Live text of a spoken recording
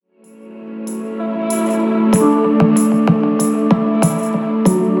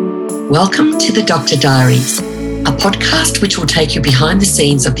Welcome to the Doctor Diaries, a podcast which will take you behind the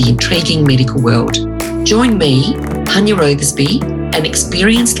scenes of the intriguing medical world. Join me, Hanya Rothersby, an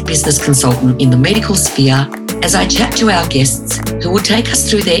experienced business consultant in the medical sphere, as I chat to our guests who will take us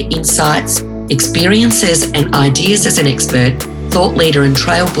through their insights, experiences and ideas as an expert, thought leader and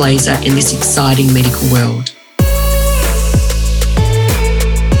trailblazer in this exciting medical world.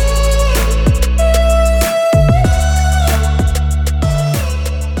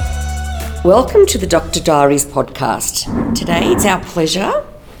 Welcome to the Doctor Diaries podcast. Today it's our pleasure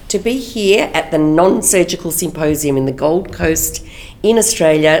to be here at the Non-Surgical Symposium in the Gold Coast in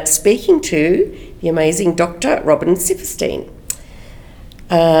Australia, speaking to the amazing Dr. Robyn Siperstein.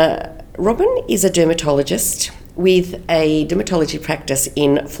 Robyn is a dermatologist with a dermatology practice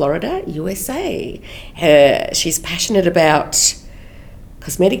in Florida, USA. She's passionate about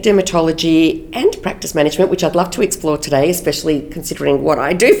cosmetic dermatology and practice management, which I'd love to explore today, especially considering what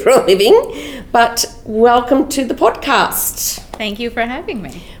I do for a living. But welcome to the podcast. Thank you for having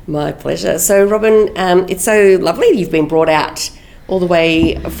me. My pleasure. So, Robyn, it's so lovely you've been brought out all the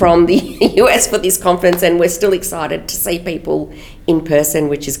way from the US for this conference, and we're still excited to see people in person,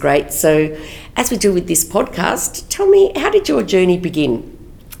 which is great. So, as we do with this podcast, tell me, how did your journey begin?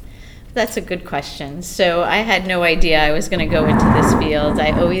 That's a good question. So I had no idea I was going to go into this field.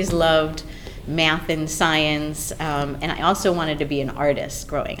 I always loved math and science, and I also wanted to be an artist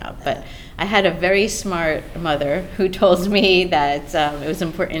growing up. But I had a very smart mother who told me that it was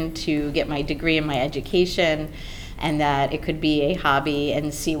important to get my degree in my education, and that it could be a hobby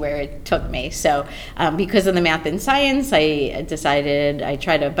and see where it took me. So because of the math and science, I decided, I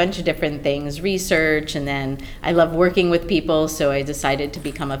tried a bunch of different things, research, and then I love working with people, so I decided to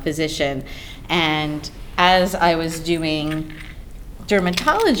become a physician. And as I was doing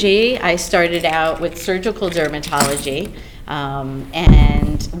dermatology, I started out with surgical dermatology,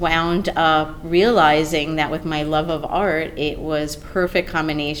 and wound up realizing that with my love of art, it was perfect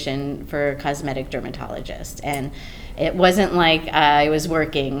combination for a cosmetic dermatologist. And it wasn't like I was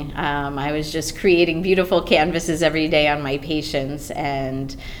working. I was just creating beautiful canvases every day on my patients.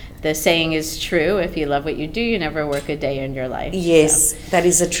 And the saying is true, if you love what you do, you never work a day in your life. Yes, so that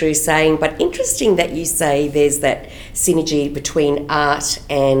is a true saying. But interesting that you say there's that synergy between art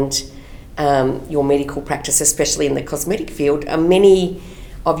and your medical practice, especially in the cosmetic field. Many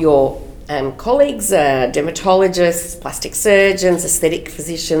of your colleagues, dermatologists, plastic surgeons, aesthetic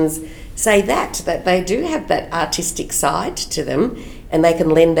physicians, say that they do have that artistic side to them, and they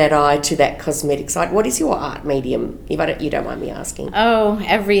can lend that eye to that cosmetic side. What is your art medium, if you don't mind me asking? Oh,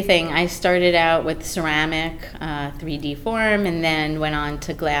 everything. I started out with ceramic, 3D form, and then went on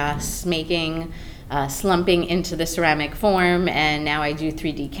to glass making, slumping into the ceramic form, and now I do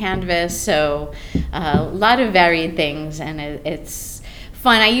 3D canvas. So a lot of varied things, and it's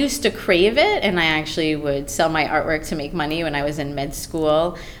fun. I used to crave it, and I actually would sell my artwork to make money when I was in med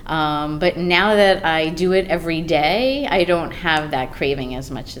school. But now that I do it every day, I don't have that craving as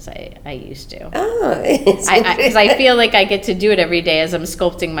much as I used to. Oh, because I feel like I get to do it every day as I'm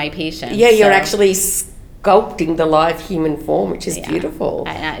sculpting my patients. Yeah, you're actually sculpting the live human form, which is beautiful.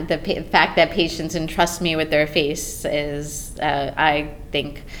 The fact that patients entrust me with their face is, I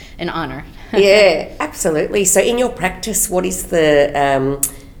think, an honor. Yeah, absolutely. So in your practice, what is the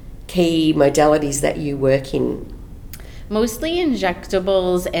key modalities that you work in? Mostly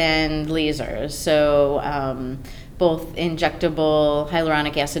injectables and lasers. So both injectable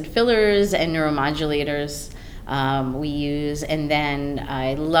hyaluronic acid fillers and neuromodulators we use, and then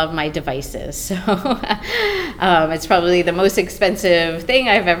I love my devices. So it's probably the most expensive thing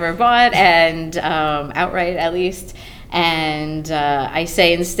I've ever bought, and outright at least. And I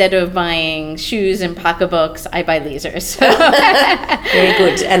say, instead of buying shoes and pocketbooks, I buy lasers. Very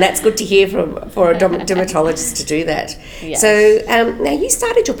good, and that's good to hear for a dermatologist to do that. Yes. So now you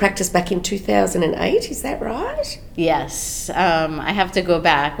started your practice back in 2008, is that right? Yes, I have to go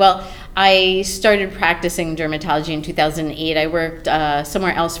back. Well, I started practicing dermatology in 2008. I worked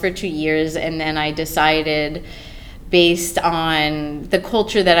somewhere else for 2 years, and then I decided, based on the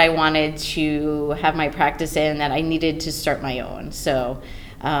culture that I wanted to have my practice in, that I needed to start my own. So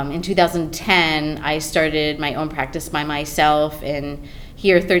in 2010, I started my own practice by myself, and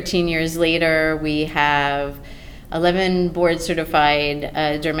here 13 years later, we have 11 board-certified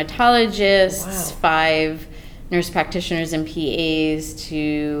dermatologists, 5 nurse practitioners and PAs,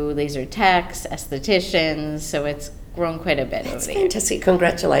 2 laser techs, estheticians, so it's grown quite a bit over the years. Fantastic.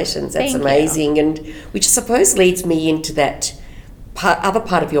 Congratulations. That's Thank amazing. you. And which I suppose leads me into that other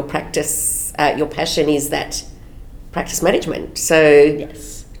part of your practice. Your passion is that practice management. So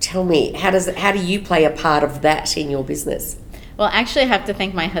Yes. tell me, how do you play a part of that in your business? Well, actually, I have to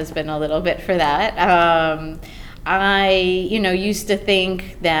thank my husband a little bit for that. I, used to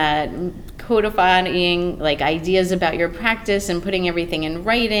think that codifying like ideas about your practice and putting everything in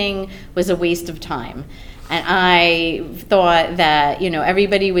writing was a waste of time. And I thought that,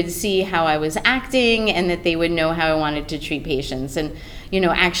 everybody would see how I was acting and that they would know how I wanted to treat patients. And,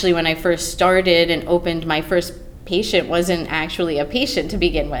 actually when I first started and opened, my first patient wasn't actually a patient to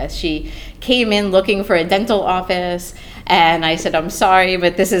begin with. She came in looking for a dental office, and I said, I'm sorry,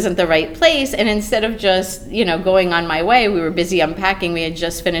 but this isn't the right place. And instead of just, going on my way, we were busy unpacking. We had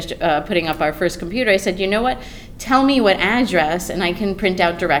just finished putting up our first computer. I said, you know what? Tell me what address, and I can print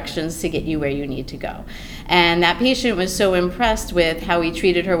out directions to get you where you need to go. And that patient was so impressed with how we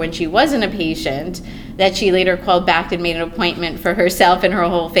treated her when she wasn't a patient that she later called back and made an appointment for herself and her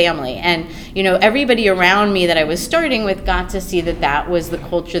whole family. And, everybody around me that I was starting with got to see that that was the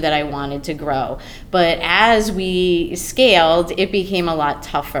culture that I wanted to grow. But as we scaled, it became a lot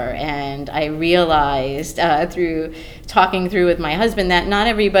tougher. And I realized through talking through with my husband that not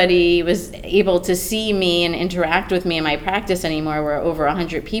everybody was able to see me and interact with me in my practice anymore. We're over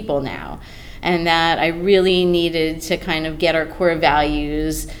 100 people now. And that I really needed to kind of get our core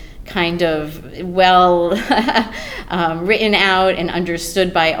values kind of written out and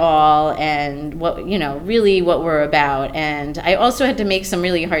understood by all, and really what we're about. And I also had to make some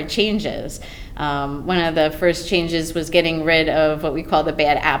really hard changes. One of the first changes was getting rid of what we call the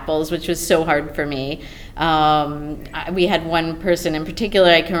bad apples, which was so hard for me. We had one person in particular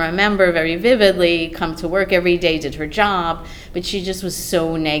I can remember very vividly come to work every day, did her job, but she just was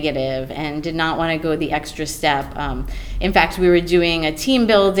so negative and did not want to go the extra step. In fact, we were doing a team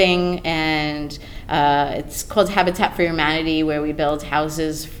building, and it's called Habitat for Humanity, where we build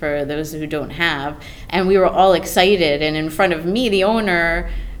houses for those who don't have. And we were all excited, and in front of me, the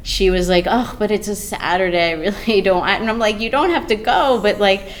owner, she was like, oh, but it's a Saturday, I really don't. And I'm like, you don't have to go, but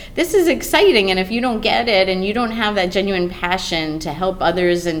like, this is exciting. And if you don't get it and you don't have that genuine passion to help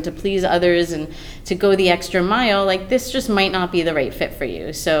others and to please others and to go the extra mile, like this just might not be the right fit for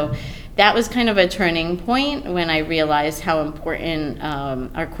you. So that was kind of a turning point when I realized how important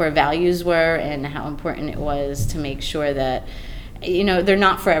our core values were and how important it was to make sure that, they're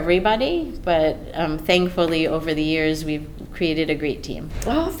not for everybody, but thankfully over the years we've created a great team.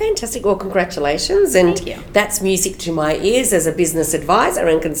 Oh, fantastic. Well, congratulations. And Thank you. That's music to my ears as a business advisor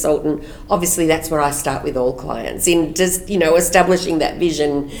and consultant. Obviously, that's where I start with all clients, in just, establishing that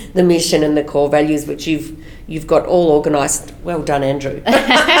vision, the mission and the core values, which you've got all organised. Well done, Andrew.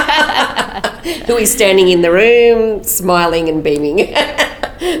 Who is standing in the room, smiling and beaming,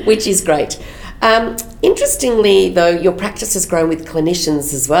 which is great. Interestingly, though, your practice has grown with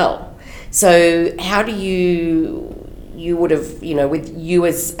clinicians as well. So how do you would have, with you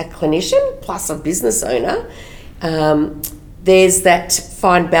as a clinician plus a business owner, there's that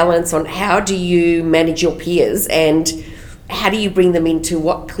fine balance on how do you manage your peers and how do you bring them into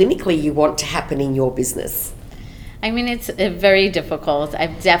what clinically you want to happen in your business? I mean, it's very difficult.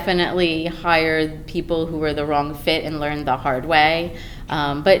 I've definitely hired people who were the wrong fit and learned the hard way.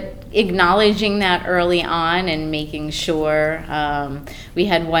 But acknowledging that early on and making sure, we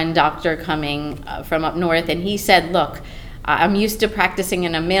had one doctor coming from up north, and he said, look, I'm used to practicing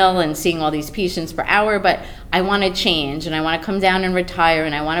in a mill and seeing all these patients per hour, but I want to change and I want to come down and retire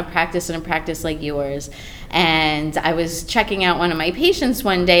and I want to practice in a practice like yours. And I was checking out one of my patients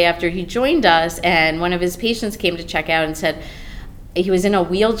one day after he joined us, and one of his patients came to check out and said, he was in a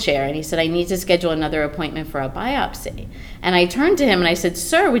wheelchair, and he said, I need to schedule another appointment for a biopsy. And I turned to him and I said,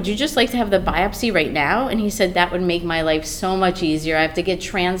 sir, would you just like to have the biopsy right now? And he said, that would make my life so much easier. I have to get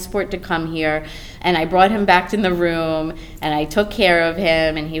transport to come here. And I brought him back in the room and I took care of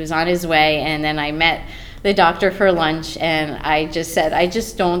him, and he was on his way. And then I met the doctor for lunch, and I just said, I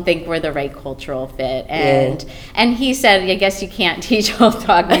just don't think we're the right cultural fit. And he said, I guess you can't teach old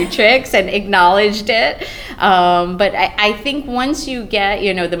dog new tricks, and acknowledged it. But I think once you get,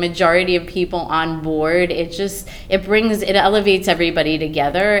 the majority of people on board, it elevates everybody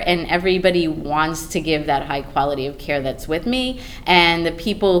together, and everybody wants to give that high quality of care that's with me. And the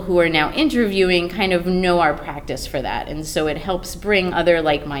people who are now interviewing kind of know our practice for that. And so it helps bring other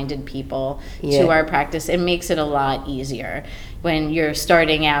like-minded people to our practice. It makes it a lot easier when you're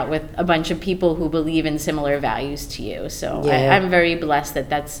starting out with a bunch of people who believe in similar values to you. So I'm very blessed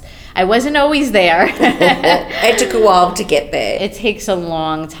that I wasn't always there. It took a while to get there. It takes a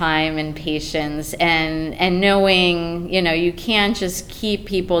long time and patience and knowing, you can't just keep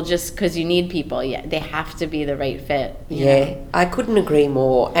people just because you need people. Yeah, they have to be the right fit. You know? I couldn't agree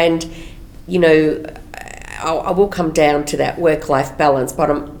more. And, I will come down to that work-life balance, but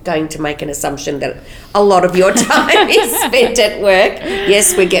I'm going to make an assumption that a lot of your time is spent at work.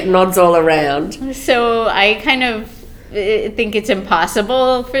 Yes, we get nods all around. So I kind of think it's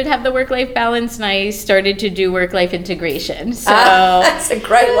impossible to have the work-life balance, and I started to do work-life integration. So that's a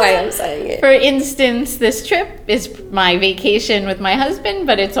great way of saying it. For instance, this trip is my vacation with my husband,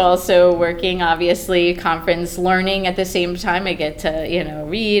 but it's also working, obviously, conference learning at the same time. I get to,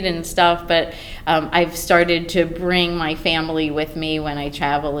 read and stuff, but I've started to bring my family with me when I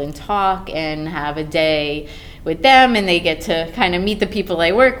travel and talk and have a day with them, and they get to kind of meet the people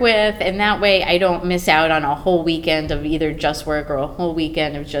I work with, and that way I don't miss out on a whole weekend of either just work or a whole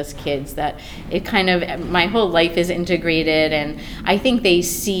weekend of just kids. That it kind of, my whole life is integrated, and I think they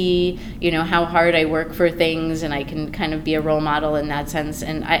see, how hard I work for things, and I can kind of be a role model in that sense,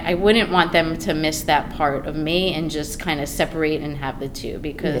 and I wouldn't want them to miss that part of me and just kind of separate and have the two,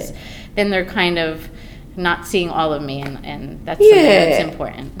 because then they're kind of not seeing all of me, and that's something that's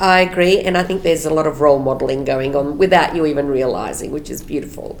important. I agree, and I think there's a lot of role modelling going on without you even realising, which is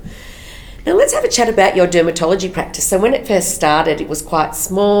beautiful. Now let's have a chat about your dermatology practice. So when it first started, it was quite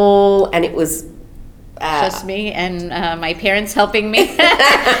small, and it was just me and my parents helping me,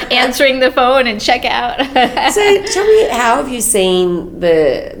 answering the phone and check out. So tell me, how have you seen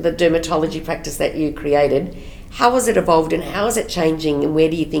the dermatology practice that you created? How has it evolved, and how is it changing, and where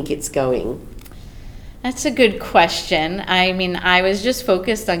do you think it's going? That's a good question. I mean, I was just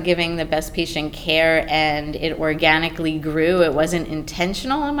focused on giving the best patient care, and it organically grew. It wasn't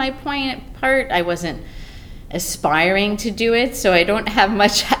intentional on my part. I wasn't aspiring to do it, so I don't have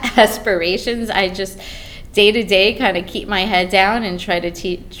much aspirations. I just day to day kind of keep my head down and try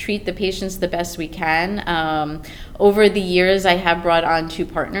to treat the patients the best we can. Over the years, I have brought on 2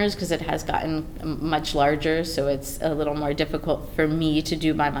 partners because it has gotten much larger, so it's a little more difficult for me to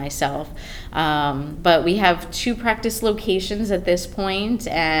do by myself. But we have 2 practice locations at this point,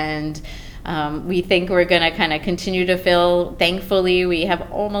 and we think we're going to kind of continue to fill. Thankfully, we have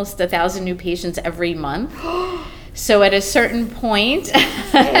almost 1,000 new patients every month. So at a certain point,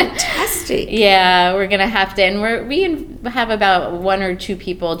 fantastic. Yeah, we're gonna have to, and we have about 1 or 2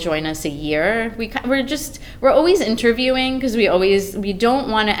 people join us a year. We're always interviewing because we don't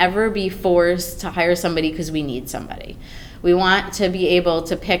want to ever be forced to hire somebody because we need somebody. We want to be able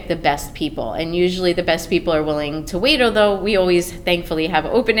to pick the best people, and usually the best people are willing to wait, although we always thankfully have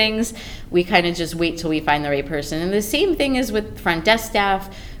openings. We kind of just wait till we find the right person. And the same thing is with front desk staff,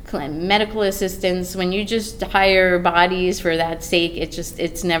 medical assistants. When you just hire bodies for that sake,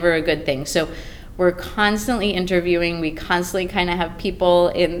 it's never a good thing. So we're constantly interviewing. We constantly kind of have people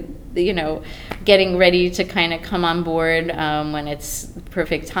in, getting ready to kind of come on board when it's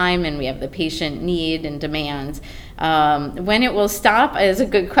perfect time and we have the patient need and demand. When it will stop is a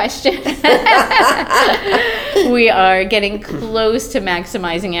good question. We are getting close to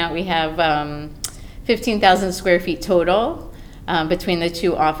maximizing out. We have 15,000 square feet total between the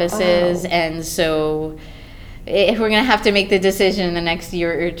 2 offices. And so we're going to have to make the decision in the next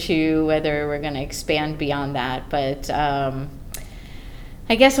year or 2 whether we're going to expand beyond that. But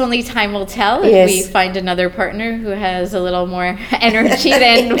I guess only time will tell if we find another partner who has a little more energy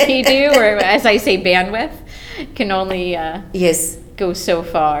than we do, or as I say, bandwidth, can only go so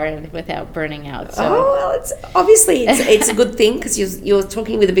far without burning out. So. Oh, well, it's a good thing, because you're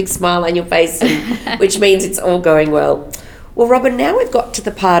talking with a big smile on your face, which means it's all going well. Well, Robyn, now we've got to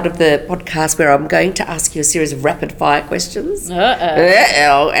the part of the podcast where I'm going to ask you a series of rapid-fire questions.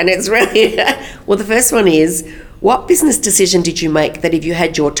 And it's really... Well, the first one is, what business decision did you make that if you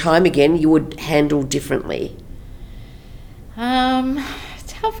had your time again, you would handle differently?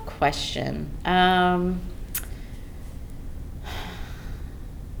 Tough question.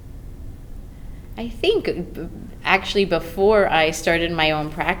 I think actually before I started my own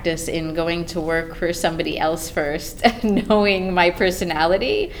practice, in going to work for somebody else first, knowing my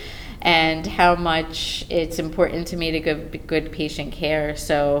personality and how much it's important to me to give good patient care.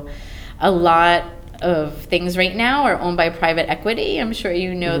 So a lot of things right now are owned by private equity. I'm sure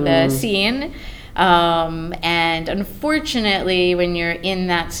you know the scene. And unfortunately, when you're in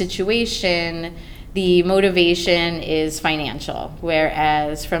that situation, the motivation is financial,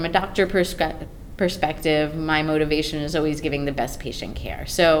 whereas from a doctor perspective, my motivation is always giving the best patient care.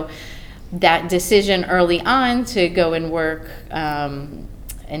 So that decision early on to go and work and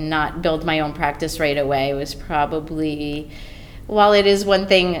not build my own practice right away was probably, while it is one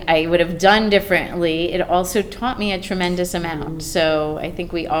thing I would have done differently, it also taught me a tremendous amount. So I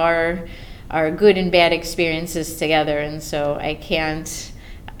think we are good and bad experiences together, and so I can't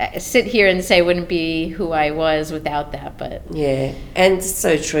sit here and say I wouldn't be who I was without that. But yeah, and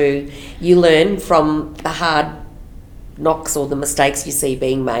so true. You learn from the hard knocks or the mistakes you see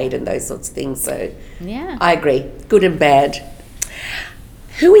being made and those sorts of things. So yeah, I agree, good and bad.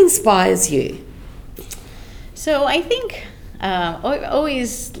 Who inspires you? So I think I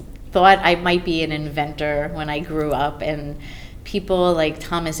always thought I might be an inventor when I grew up, and people like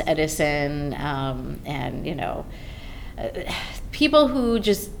Thomas Edison, and people who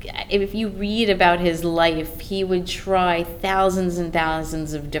just, if you read about his life, he would try thousands and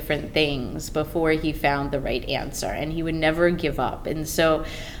thousands of different things before he found the right answer, and he would never give up. And so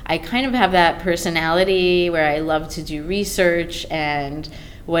I kind of have that personality where I love to do research and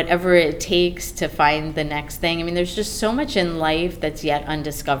whatever it takes to find the next thing. I mean, there's just so much in life that's yet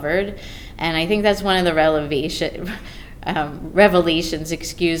undiscovered, and I think that's one of the revelations,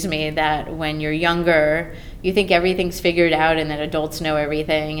 that when you're younger, you think everything's figured out and that adults know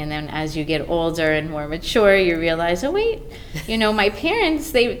everything, and then as you get older and more mature, you realize, oh wait, my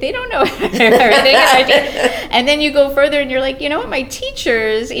parents, they don't know everything. And then you go further and you're like, what, my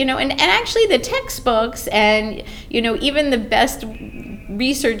teachers, and actually the textbooks and even the best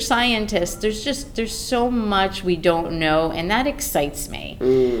research scientists, there's so much we don't know, and that excites me.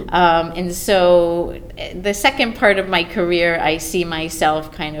 And so the second part of my career, I see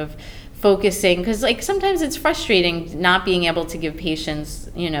myself kind of focusing, because sometimes it's frustrating not being able to give patients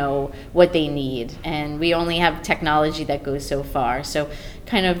what they need, and we only have technology that goes so far. So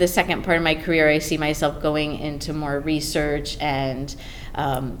kind of the second part of my career, I see myself going into more research and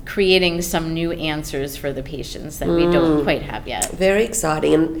creating some new answers for the patients that we don't quite have yet. Very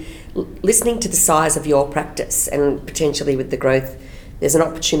exciting. And listening to the size of your practice and potentially with the growth, there's an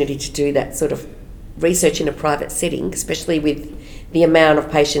opportunity to do that sort of research in a private setting, especially with the amount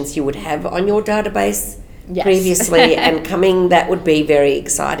of patients you would have on your database previously and coming. That would be very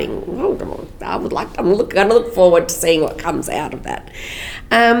exciting. I'm going to look forward to seeing what comes out of that.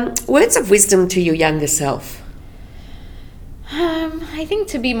 Words of wisdom to your younger self? I think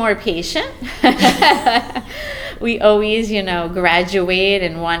to be more patient. We always, graduate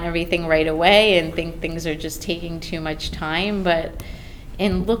and want everything right away and think things are just taking too much time. But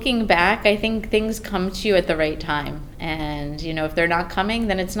in looking back, I think things come to you at the right time. And, if they're not coming,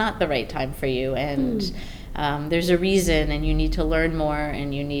 then it's not the right time for you. And there's a reason, and you need to learn more,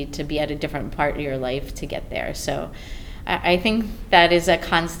 and you need to be at a different part of your life to get there. So I think that is a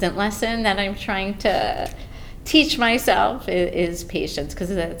constant lesson that I'm trying to teach myself is patience, because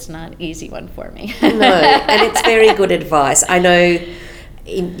that's not an easy one for me. No, and it's very good advice. I know,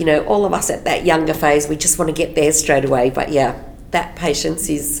 all of us at that younger phase, we just want to get there straight away. But yeah, that patience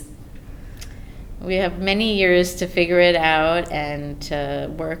is... We have many years to figure it out and to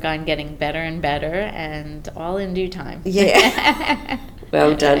work on getting better and better, and all in due time. Yeah.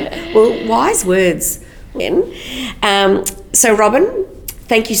 Well done. Well, wise words. So Robyn,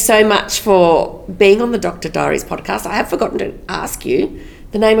 thank you so much for being on the Dr. Diaries podcast. I have forgotten to ask you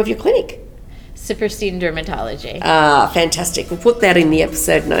the name of your clinic. Siperstein Dermatology. Fantastic. We'll put that in the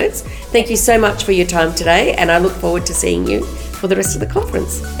episode notes. Thank you so much for your time today, and I look forward to seeing you for the rest of the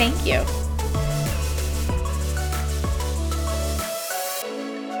conference. Thank you.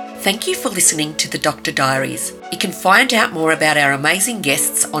 Thank you for listening to the Dr. Diaries. You can find out more about our amazing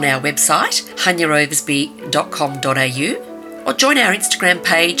guests on our website, hanyaoversby.com.au, or join our Instagram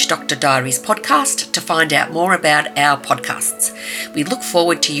page, Dr. Diaries Podcast, to find out more about our podcasts. We look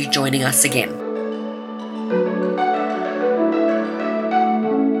forward to you joining us again.